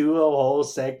literally do a whole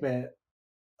segment.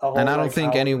 And I don't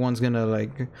think anyone's gonna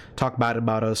like talk bad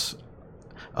about us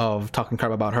of talking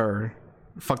crap about her.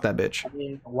 Fuck that bitch. I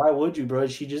mean, why would you, bro?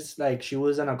 She just like she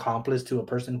was an accomplice to a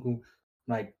person who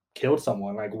like killed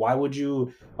someone. Like why would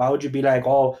you be like,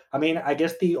 oh, I mean, I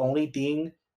guess the only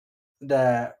thing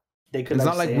that they could, it's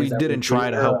not like we didn't try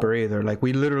to help her either. Like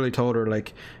we literally told her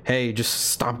like, hey,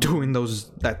 just stop doing those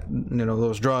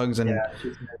drugs and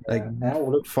like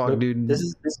fuck, dude.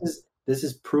 This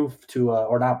is proof to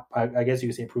or not, I guess you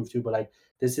could say proof too, but like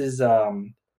this is how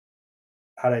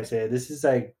do I say it? This is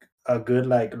like a good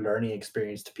like learning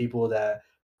experience to people that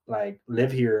like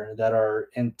live here that are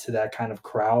into that kind of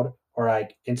crowd or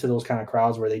like into those kind of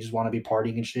crowds where they just want to be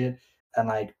partying and shit and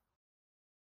like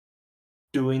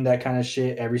doing that kind of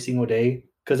shit every single day.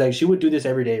 Cause like she would do this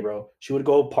every day, bro. She would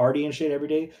go party and shit every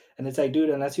day. And it's like, dude,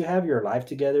 unless you have your life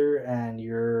together and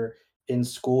you're in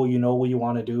school, you know what you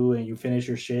want to do and you finish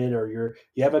your shit or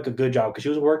you have like a good job. Cause she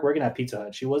was working at Pizza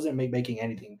Hut. She wasn't making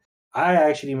anything. I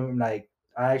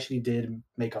actually did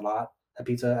make a lot at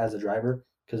Pizza as a driver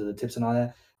because of the tips and all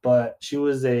that. But she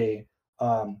was a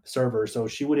server, so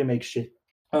she wouldn't make shit.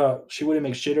 She wouldn't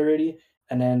make shit already.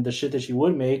 And then the shit that she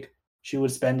would make, she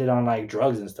would spend it on like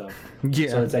drugs and stuff. Yeah.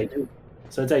 So it's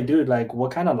like, dude, like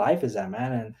what kind of life is that,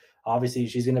 man? And obviously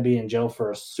she's gonna be in jail for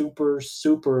a super she's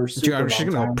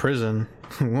gonna go to prison.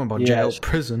 What about jail?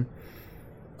 Prison.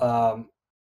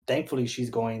 Thankfully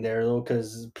she's going there though,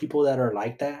 because people that are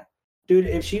like that, dude,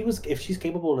 if she's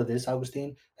capable of this,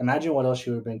 Augustine, imagine what else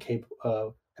she would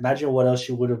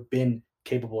have been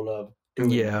capable of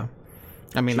doing. Yeah.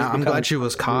 I mean, I'm glad she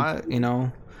was caught, you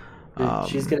know. Dude,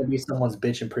 she's gonna be someone's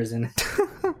bitch in prison.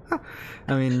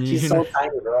 I mean, she's so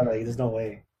tiny, bro. Like, there's no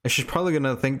way. She's probably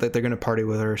gonna think that they're gonna party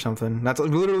with her or something. That's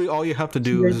literally all you have to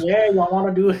do. Yeah, you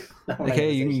want to do it. Like,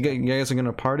 hey, you guys are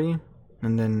gonna party,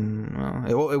 and then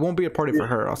it won't be a party for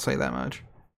her. I'll say that much.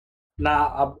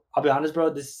 Nah, I'll be honest,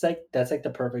 bro. That's like the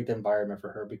perfect environment for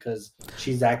her because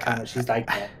she's that kind of. She's like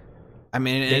that. I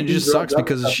mean, and it just sucks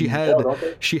because she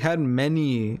had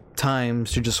many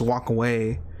times to just walk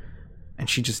away. And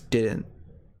she just didn't.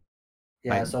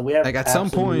 Yeah, so we have like at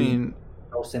some point,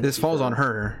 this falls on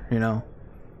her, you know.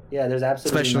 Yeah, there's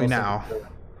absolutely especially now.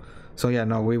 So yeah,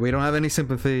 no, we don't have any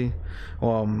sympathy.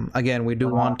 Again, we do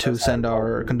want to send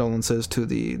our condolences to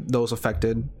those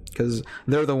affected because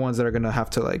they're the ones that are gonna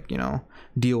have to like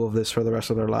deal with this for the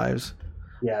rest of their lives.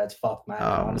 Yeah, it's fucked, man.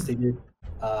 Honestly, dude.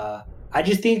 I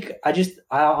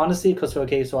honestly, because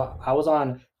okay, so I was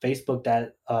on Facebook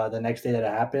that the next day that it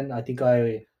happened. I think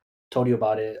I told you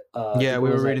about it. Yeah, we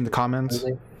were reading the comments.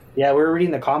 Yeah, we were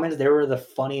reading the comments. They were the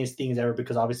funniest things ever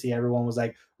because obviously everyone was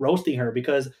like roasting her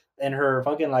because in her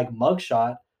fucking like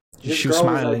mugshot, she was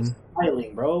smiling. Was, like,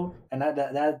 smiling, bro, and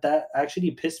that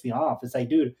actually pissed me off. It's like,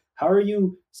 dude, how are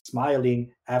you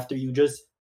smiling after you just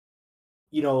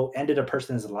ended a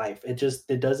person's life?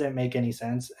 It doesn't make any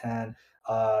sense, and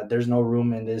there's no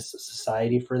room in this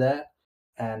society for that.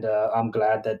 And I'm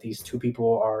glad that these two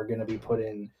people are gonna be put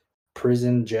in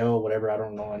prison, jail, whatever. I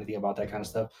don't know anything about that kind of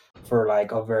stuff for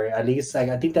like at least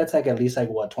I think that's like at least like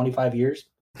what 25 years.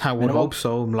 I would hope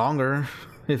so, longer,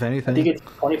 if anything. I think it's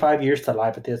 25 years to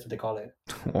life. I think that's what they call it.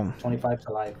 25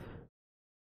 to life.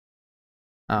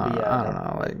 I don't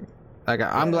know. Like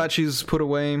I'm glad she's put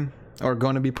away or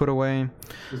going to be put away.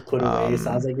 She's put away. It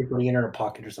sounds like you're putting it in her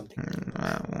pocket or something.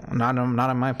 Not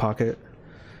in my pocket.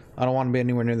 I don't want to be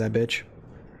anywhere near that bitch.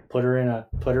 Put her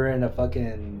in a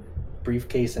fucking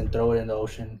briefcase and throw it in the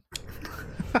ocean.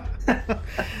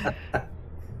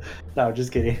 No,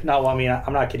 just kidding. No, I mean,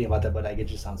 I'm not kidding about that, but like, it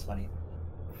just sounds funny.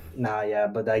 Nah, yeah,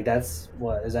 but like, that's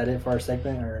what is that it for our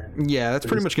segment, or yeah, that's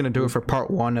pretty much gonna do it for part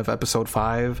 1 of episode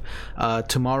 5.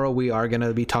 Tomorrow we are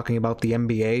gonna be talking about the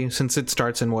NBA since it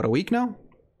starts in what, a week now?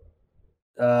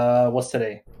 What's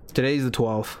today? Today's the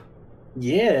 12th.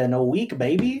 Yeah, in a week,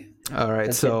 baby. All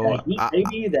right, so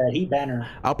that heat banner.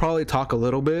 I'll probably talk a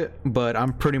little bit, but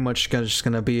I'm pretty much just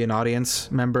gonna be an audience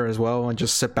member as well and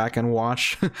just sit back and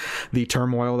watch the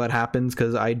turmoil that happens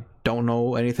because I don't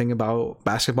know anything about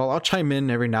basketball. I'll chime in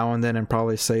every now and then and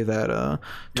probably say that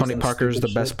Tony Parker is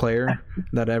the best player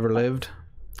that ever lived.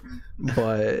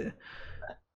 But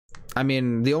I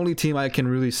mean, the only team I can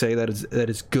really say that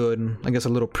is good, I guess a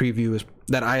little preview, is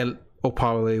that I will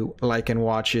probably like and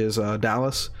watch is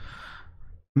Dallas.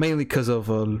 Mainly because of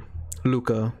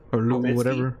Luka or Luka,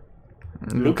 whatever.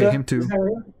 Luka, him too.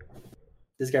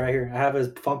 This guy right here. I have his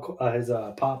his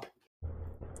pop.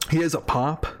 He has a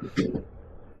pop.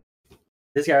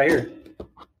 This guy right here,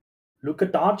 Luka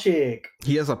Doncic.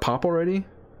 He has a pop already.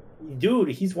 Dude,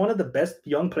 he's one of the best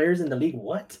young players in the league.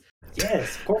 What?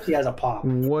 Yes, of course he has a pop.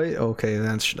 What? Okay,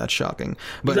 that's shocking.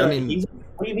 But what do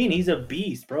you mean? He's a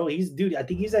beast, bro. I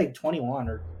think he's like 21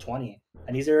 or 20,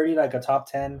 and he's already like a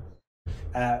top 10.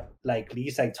 At like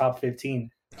least like top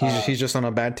 15. He's just on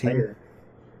a bad team. Player.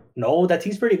 No, that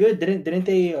team's pretty good. Didn't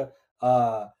they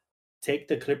take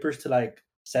the Clippers to like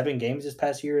 7 games this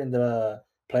past year in the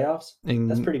playoffs?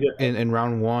 That's pretty good. In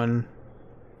round 1.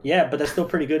 Yeah, but that's still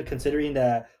pretty good considering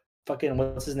that fucking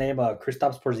what's his name?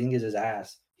 Kristaps Porzingis' his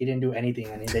ass. He didn't do anything,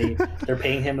 and they're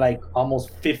paying him like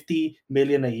almost $50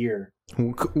 million a year.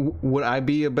 Would I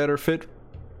be a better fit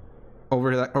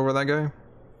over that guy?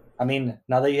 I mean,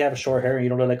 now that you have short hair and you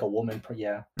don't look like a woman,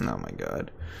 yeah. Oh my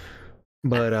god.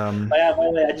 But But yeah, by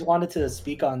the way, I just wanted to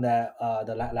speak on that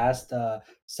the last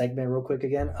segment real quick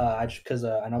again. Because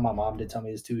I know my mom did tell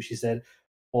me this too. She said,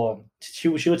 well, she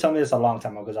would tell me this a long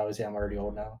time ago because obviously I'm already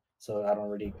old now, so I don't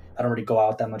really go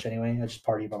out that much anyway. I just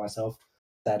party by myself,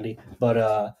 sadly.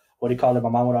 But what do you call it? My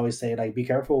mom would always say like, be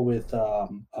careful with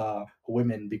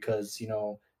women because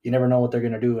you never know what they're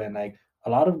gonna do, and like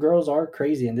a lot of girls are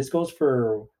crazy, and this goes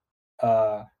for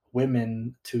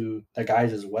women to the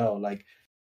guys as well. Like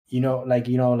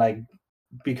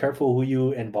be careful who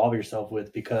you involve yourself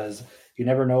with because you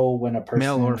never know when a person,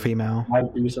 male or female,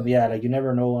 might do something. Yeah, like you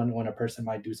never know when a person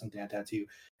might do something like that to you.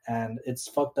 And it's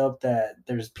fucked up that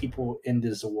there's people in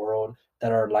this world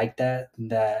that are like that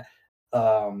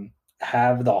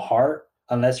have the heart,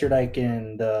 unless you're like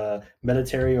in the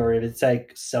military or if it's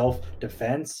like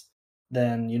self-defense,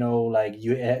 then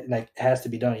it has to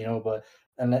be done, but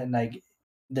and then, like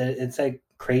it's like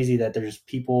crazy that there's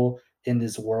people in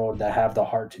this world that have the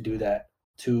heart to do that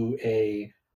to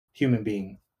a human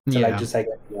being. So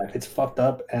it's fucked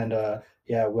up, and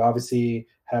we obviously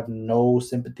have no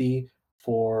sympathy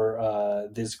for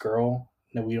this girl.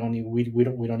 No, we don't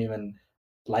even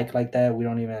like that.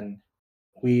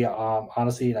 We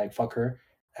honestly like fuck her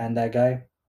and that guy.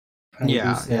 And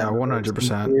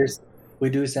 100%. We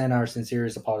do send our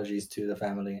sincerest apologies to the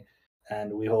family,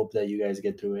 and we hope that you guys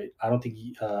get through it. I don't think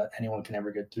anyone can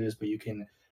ever get through this, but you can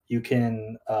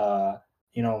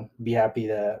be happy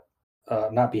that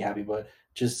not be happy, but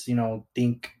just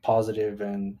think positive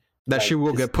and that she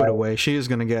will get put away. She is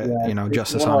gonna get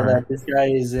justice on her. That this guy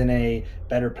is in a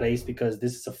better place because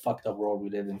this is a fucked up world we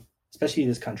live in, especially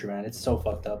this country, man. It's so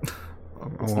fucked up.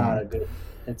 It's not a good.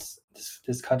 It's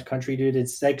this country, dude.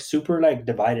 It's like super like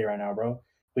divided right now, bro.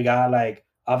 We got like,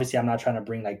 obviously I'm not trying to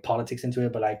bring like politics into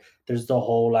it, but like there's the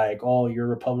whole like, oh, you're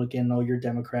Republican, oh, you're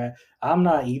Democrat. I'm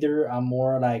not either. I'm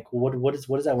more like what is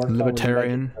that word?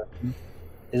 Libertarian.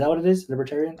 Is that what it is?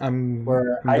 Libertarian?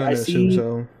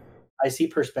 I see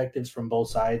perspectives from both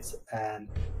sides, and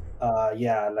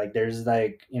like there's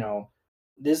like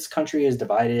this country is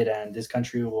divided, and this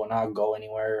country will not go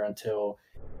anywhere until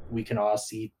we can all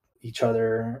see each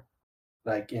other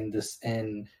like in the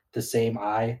same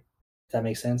eye. Does that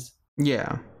make sense?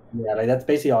 Yeah, like that's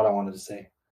basically all I wanted to say.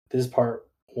 This is part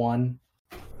one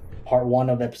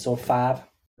of episode 5.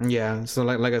 Yeah, so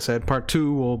like I said, part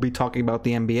 2 we'll be talking about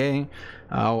the NBA.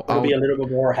 It'll be a little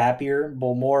bit more happier,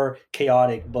 but more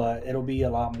chaotic, but it'll be a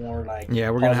lot more like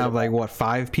we're gonna have like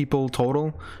 5 people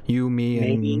total? You, me,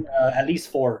 maybe and at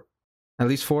least 4. At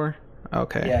least 4?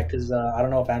 Okay. Yeah, because I don't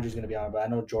know if Andrew's gonna be on, but I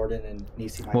know Jordan and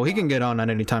Nisi might. Well, he can get on at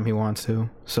any time he wants to.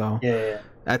 So yeah.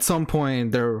 At some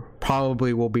point, there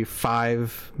probably will be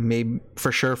 5, maybe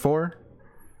for sure 4.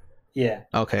 Yeah.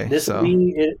 Okay.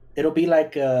 It'll be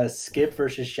like a Skip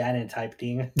versus Shannon type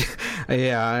thing.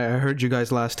 Yeah, I heard you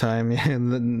guys last time,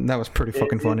 and that was pretty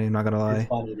fucking funny. I'm not gonna lie. It's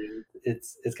funny, dude.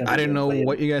 it's gonna. I didn't know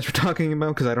what you guys were talking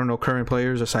about because I don't know current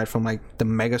players aside from like the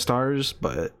mega stars,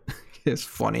 but it's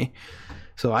funny.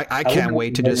 So I can't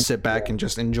wait to just sit back and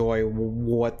just enjoy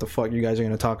what the fuck you guys are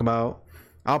going to talk about.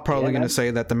 I'm probably going to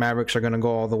say that the Mavericks are going to go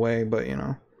all the way, but you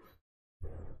know.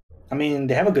 I mean,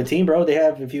 they have a good team, bro. They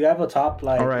have, if you have a top,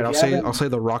 like, all right, I'll say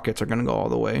the Rockets are going to go all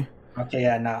the way. Okay,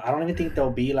 yeah, no, I don't even think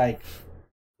they'll be like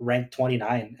ranked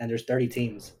 29, and there's 30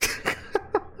 teams.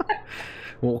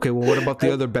 Well, what about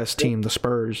the other best team, the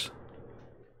Spurs?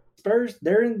 Spurs,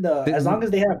 they're in the, as long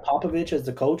as they have Popovich as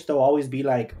the coach, they'll always be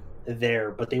like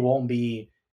there, but they won't be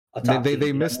a top team.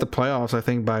 They missed the playoffs, I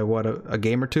think, by what, a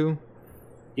game or two?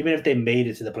 Even if they made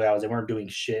it to the playoffs, they weren't doing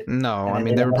shit. No, I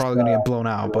mean, they were probably going to get blown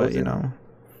out, but you know.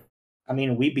 I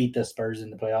mean, we beat the Spurs in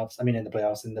the playoffs. I mean, in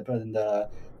the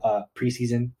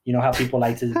preseason. You know how people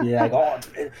like to be like, "Oh,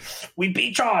 we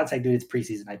beat y'all." It's like, dude, it's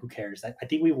preseason. Like, who cares? I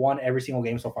think we won every single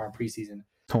game so far in preseason.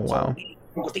 Oh wow!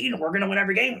 So, we're gonna win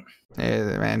every game. Hey,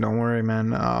 man, don't worry, man.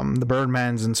 The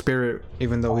Birdman's in spirit,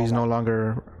 even though he's no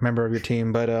longer a member of your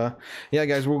team. But yeah,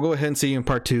 guys, we'll go ahead and see you in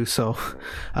part 2. So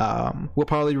we'll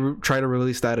probably try to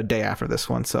release that a day after this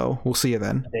one. So we'll see you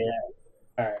then.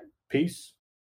 Yeah. All right. Peace.